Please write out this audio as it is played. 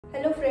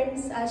Hello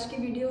friends, आज की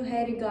video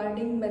है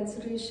रिगार्डिंग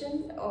मेंस्ट्रुएशन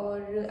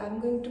और I am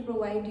going to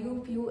provide you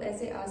few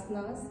ऐसे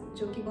आसनास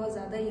जो कि बहुत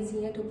ज़्यादा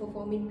इजी हैं to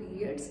perform in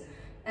periods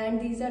and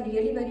these are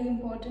really very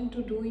important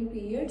to do in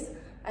periods.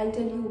 I will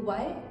tell you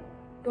why.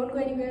 Don't go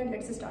anywhere,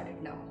 let's start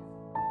it now.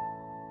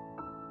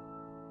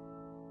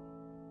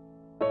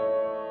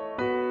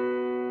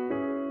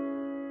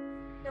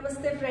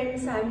 नमस्ते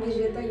friends, I am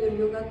विजेता, your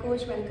yoga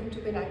coach. Welcome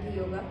to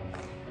पिनाकियोगा.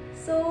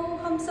 सो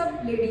हम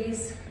सब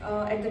ladies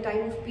at the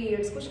time of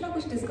periods कुछ ना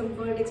कुछ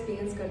discomfort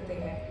experience करते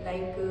हैं,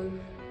 like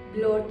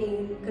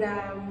bloating,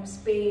 cramps,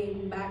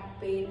 pen, back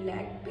pain,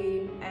 leg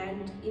pain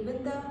and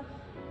even the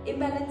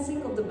imbalancing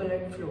of the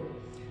blood flow.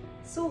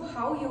 So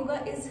how yoga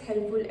is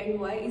helpful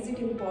and why is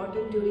it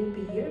important during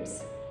periods?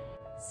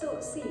 So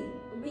see,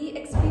 we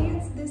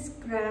experience this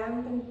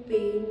cramp and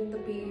pain in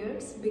the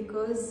periods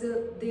because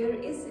there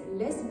is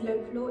less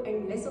blood flow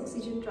and less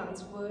oxygen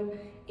transfer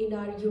in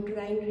our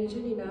uterine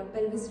region, in our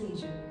pelvis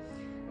region.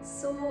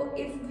 So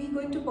if we're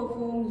going to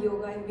perform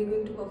yoga, if we're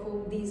going to perform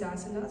these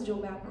asanas जो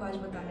मैं आपको आज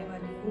बताने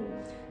वाली हूँ,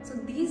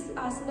 so these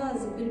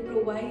asanas will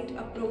provide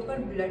a proper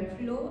blood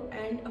flow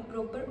and a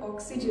proper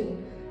oxygen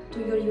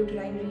to your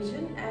uterine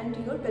region and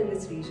to your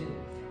pelvis region.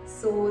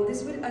 So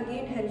this will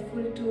again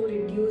helpful to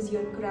reduce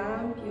your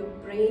cramp, your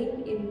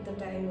pain in the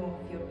time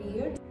of your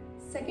period.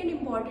 Second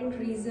important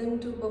reason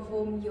to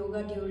perform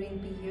yoga during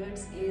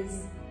periods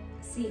is,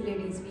 see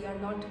ladies, we are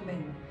not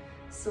men.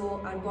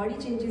 So our body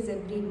changes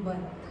every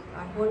month,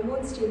 our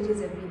hormones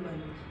changes every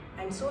month,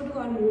 and so do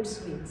our mood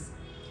swings.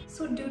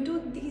 So due to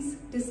these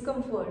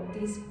discomfort,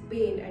 these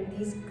pain and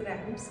these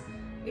cramps,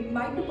 it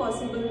might be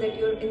possible that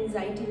your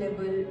anxiety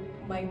level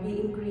might be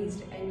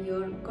increased and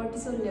your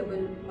cortisol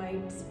level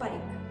might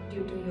spike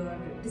due to your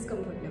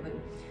discomfort level.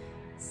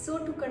 So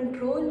to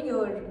control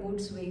your mood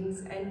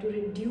swings and to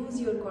reduce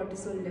your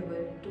cortisol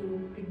level,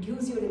 to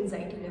reduce your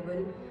anxiety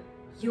level,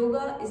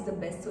 yoga is the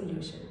best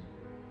solution.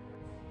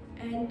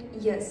 And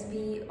yes,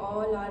 we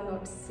all are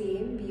not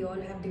same, we all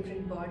have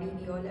different body,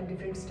 we all have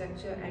different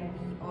structure and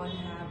we all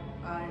have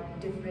our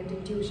different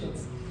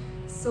intuitions.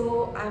 So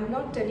I'm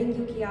not telling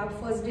you कि आप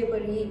first day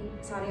पर ही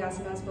सारे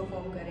आसनास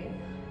perform करें.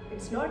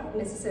 It's not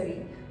necessary.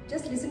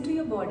 Just listen to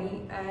your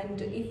body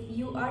and if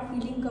you are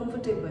feeling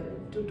comfortable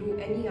to do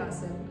any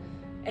asana,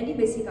 any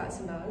basic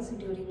asanas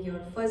during your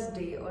first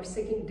day or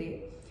second day,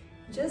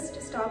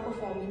 just start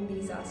performing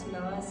these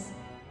asanas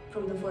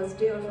from the first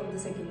day or from the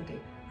second day.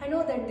 I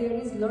know that there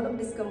is a lot of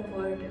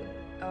discomfort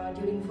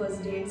during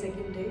first day and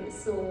second day,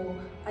 so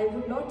I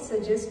would not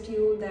suggest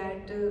you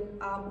that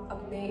आप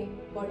अपने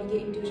body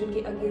के intuition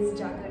के against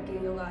जाकर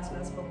के yoga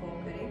asanas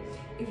perform करें.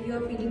 If you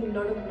are feeling a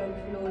lot of blood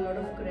flow, a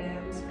lot of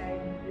cramps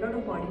and a lot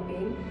of body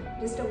pain,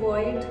 just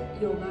avoid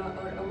yoga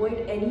or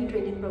avoid any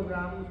training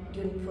program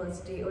during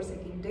first day or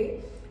second day.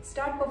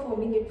 Start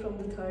performing it from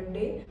the third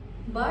day.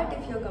 But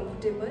if you are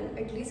comfortable,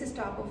 at least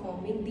start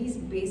performing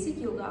these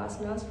basic yoga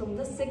asanas from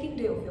the second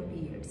day of your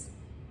periods.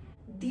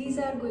 These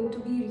are going to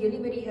be really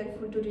very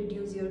helpful to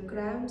reduce your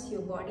cramps,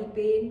 your body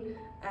pain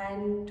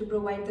and to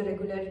provide the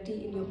regularity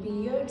in your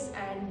periods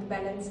and the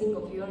balancing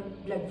of your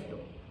blood flow.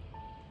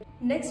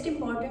 Next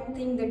important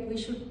thing that we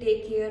should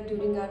take care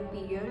during our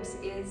periods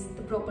is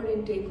the proper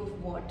intake of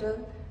water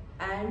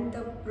and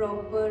the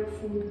proper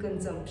food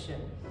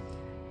consumption.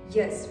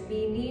 Yes,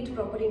 we need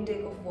proper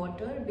intake of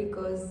water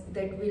because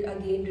that will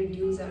again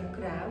reduce our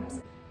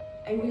cramps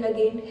and will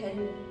again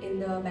help in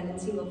the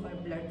balancing of our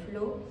blood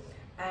flow.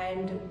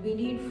 And we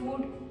need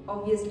food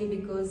obviously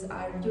because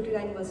our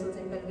uterine muscles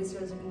and pelvis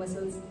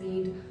muscles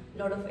need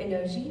a lot of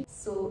energy.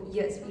 So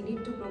yes, we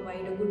need to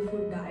provide a good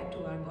food diet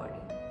to our body.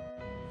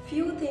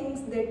 Few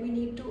things that we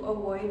need to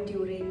avoid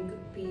during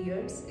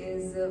periods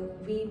is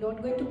we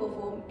not going to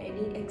perform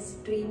any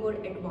extreme or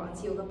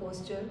advanced yoga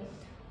posture.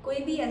 कोई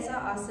भी ऐसा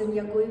आसन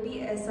या कोई भी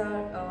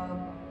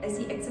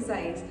ऐसी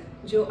exercise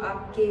जो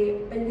आपके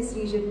पेल्विस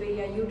रीजन पे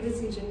या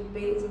यूट्रस रीजन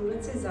पे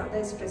ज़रूरत से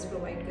ज़्यादा स्ट्रेस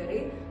प्रोवाइड करे,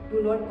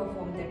 do not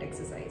perform that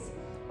exercise.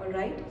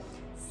 Alright.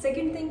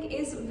 Second thing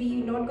is we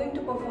not going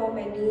to perform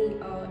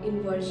any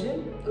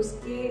inversion.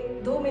 उसके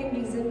दो मेन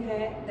रीज़न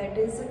है. That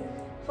is,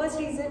 first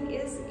reason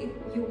is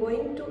if you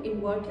going to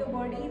invert your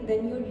body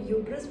then your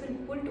uterus will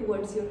pull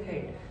towards your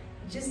head,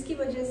 जिसकी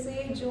वजह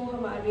से जो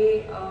हमारे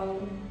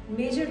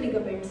major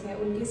ligaments हैं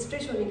उनके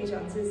स्ट्रेच होने के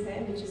चांसेस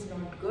हैं, which is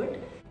not good.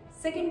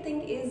 Second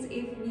thing is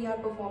if we are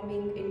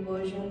performing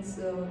इन्वर्जन्स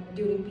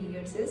during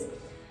periods is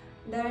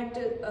that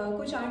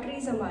कुछ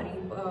आर्टरीज हमारी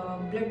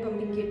ब्लड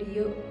पंपिंग के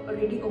लिए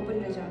ऑलरेडी ओपन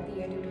रह जाती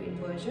है due to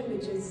inversion,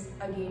 which is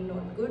again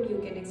not good. You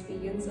can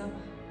experience a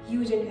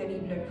huge and heavy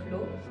blood flow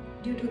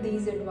due to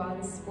these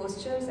advanced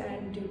postures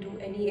and due to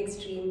any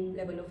extreme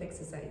level of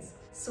exercise.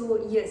 So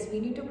yes, we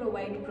need to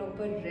provide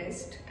proper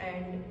rest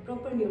and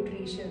proper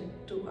nutrition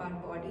to our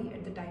body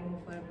at the time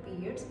of our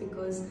periods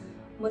because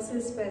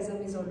muscle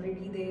spasm is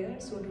already there.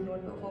 So do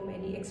not perform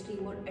any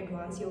extreme or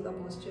advanced yoga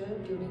posture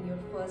during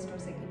your first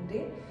or second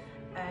day,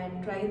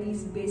 and try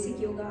these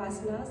basic yoga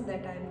asanas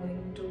that I am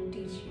going to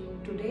teach you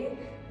today.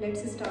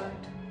 Let's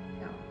start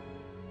now.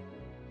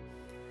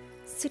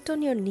 Sit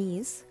on your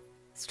knees,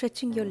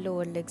 stretching your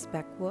lower legs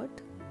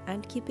backward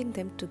and keeping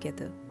them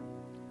together.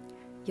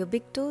 Your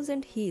big toes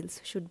and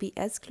heels should be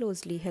as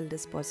closely held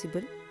as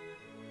possible.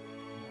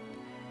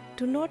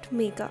 Do not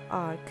make an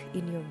arc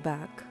in your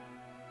back.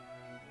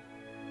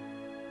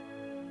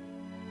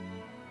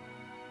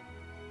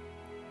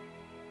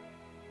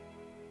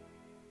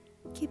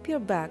 Keep your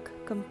back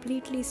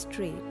completely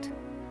straight.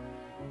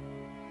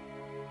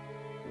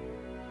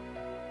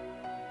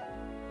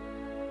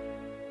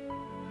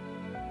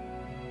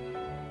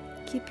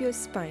 Keep your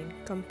spine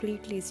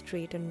completely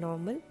straight and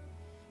normal,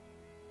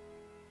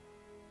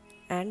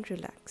 and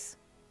relax.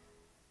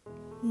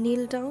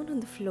 Kneel down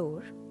on the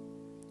floor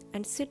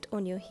and sit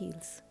on your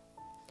heels.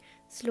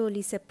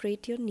 Slowly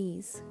separate your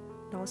knees.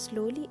 Now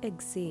slowly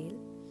exhale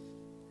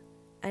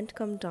and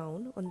come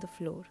down on the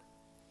floor.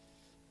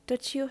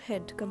 Touch your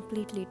head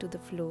completely to the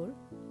floor.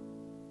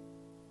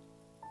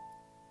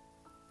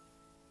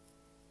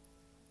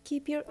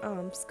 Keep your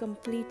arms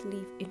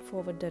completely in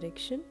forward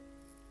direction.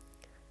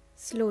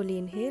 Slowly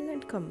inhale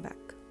and come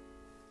back.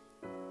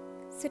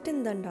 Sit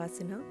in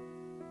Dandasana.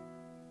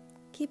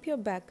 Keep your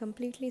back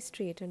completely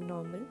straight and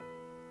normal.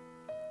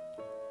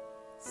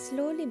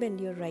 Slowly bend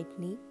your right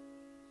knee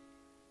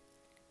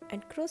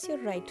and cross your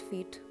right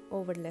feet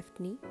over left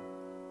knee.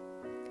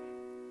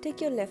 Take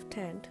your left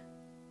hand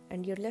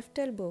and your left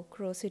elbow,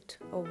 cross it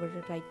over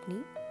the right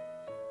knee.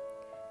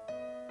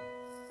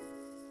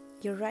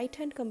 Your right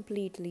hand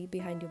completely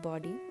behind your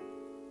body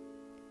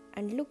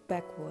and look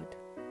backward.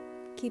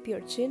 Keep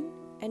your chin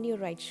and your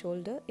right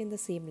shoulder in the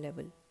same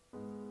level.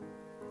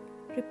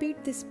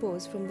 Repeat this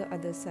pose from the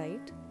other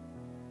side.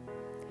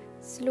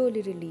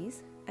 Slowly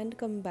release and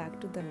come back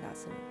to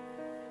Dandasana.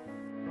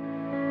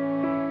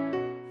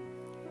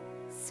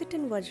 Sit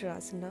in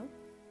Vajrasana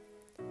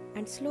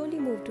and slowly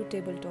move to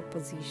tabletop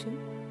position.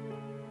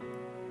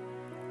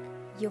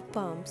 Your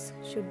palms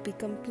should be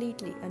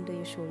completely under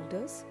your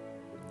shoulders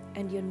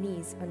and your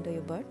knees under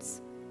your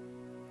butts.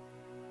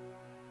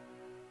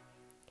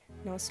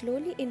 Now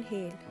slowly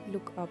inhale,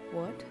 look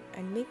upward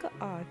and make an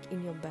arc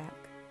in your back.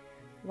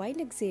 While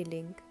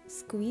exhaling,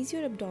 squeeze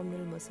your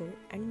abdominal muscle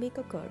and make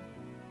a curve.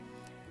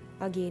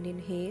 Again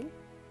inhale,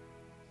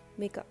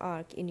 make an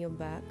arc in your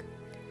back,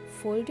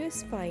 fold your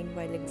spine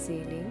while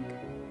exhaling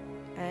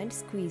and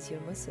squeeze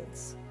your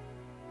muscles.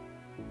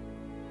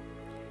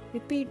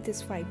 Repeat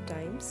this 5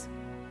 times.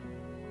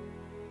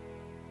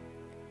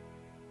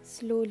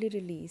 Slowly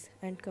release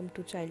and come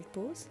to child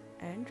pose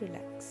and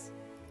relax.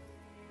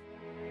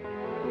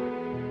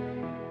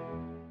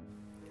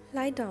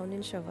 Lie down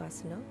in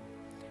Shavasana.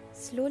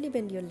 Slowly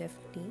bend your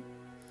left knee.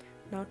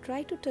 Now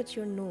try to touch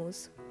your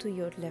nose to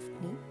your left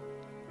knee.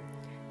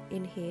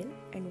 Inhale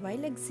and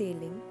while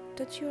exhaling,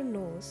 touch your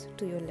nose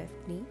to your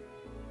left knee.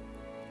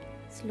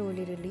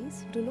 Slowly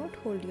release. Do not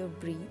hold your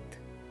breath.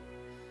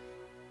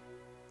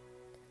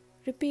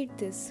 Repeat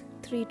this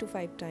 3 to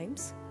 5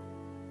 times.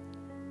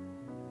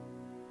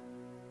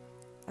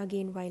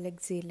 Again, while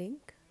exhaling,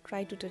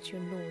 try to touch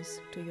your nose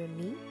to your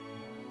knee.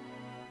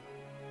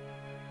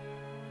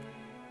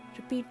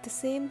 Repeat the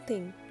same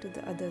thing to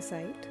the other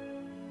side.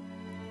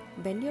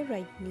 Bend your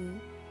right knee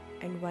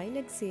and while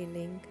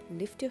exhaling,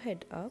 lift your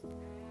head up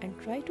and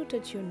try to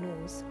touch your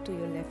nose to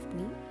your left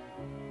knee.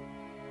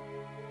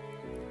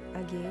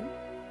 Again,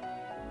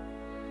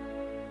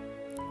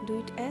 do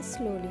it as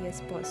slowly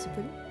as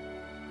possible.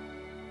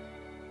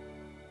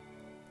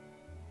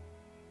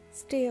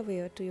 Stay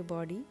aware to your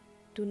body.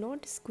 Do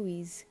not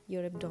squeeze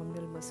your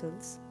abdominal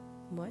muscles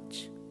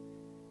much.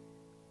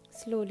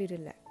 Slowly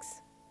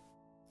relax.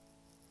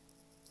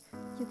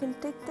 You can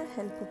take the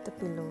help of the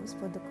pillows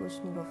for the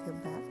cushioning of your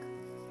back.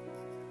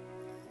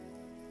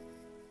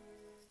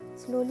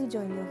 Slowly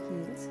join your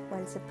heels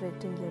while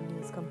separating your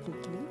knees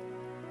completely.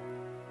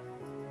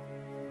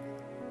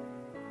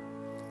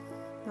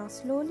 Now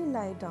slowly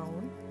lie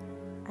down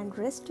and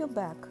rest your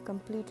back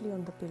completely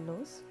on the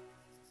pillows.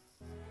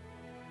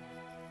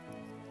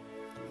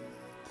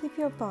 Keep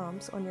your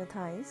palms on your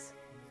thighs.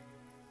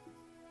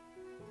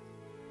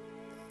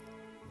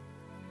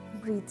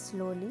 Breathe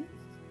slowly.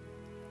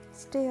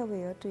 Stay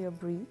aware to your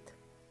breath.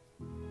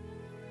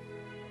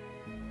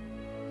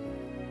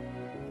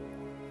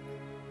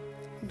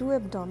 Do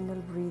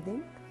abdominal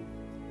breathing.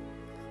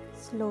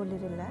 Slowly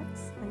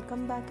relax and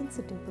come back in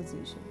sitting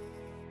position.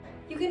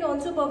 You can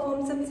also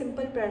perform some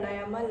simple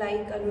pranayama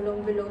like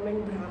Anulom Vilom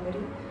and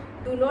Brahmari.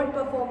 Do not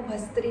perform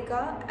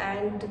Bhastrika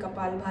and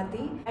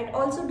Kapalbhati, and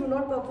also do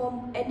not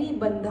perform any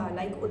bandha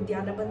like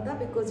Uddiyana bandha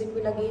because it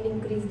will again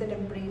increase the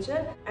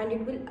temperature and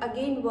it will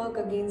again work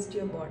against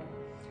your body.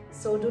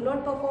 So do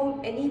not perform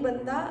any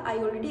bandha. I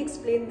already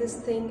explained this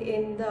thing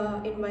in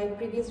my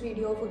previous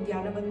video of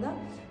Uddiyana bandha.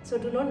 So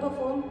do not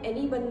perform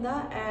any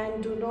bandha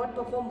and do not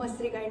perform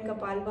Bhastrika and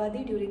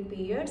Kapalbhati during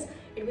periods.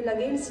 It will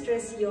again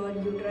stress your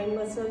uterine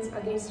muscles,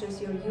 again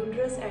stress your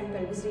uterus and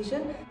pelvis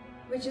region,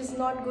 which is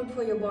not good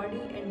for your body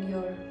and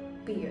your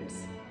periods.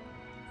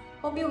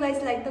 Hope you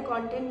guys like the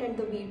content and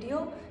the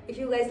video. If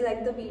you guys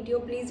like the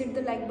video, please hit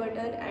the like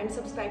button and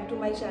subscribe to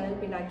my channel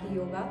Pinaki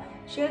Yoga.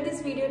 Share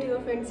this video to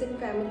your friends and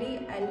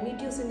family. I'll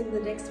meet you soon in the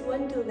next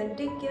one. Till then,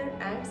 take care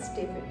and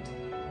stay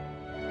fit.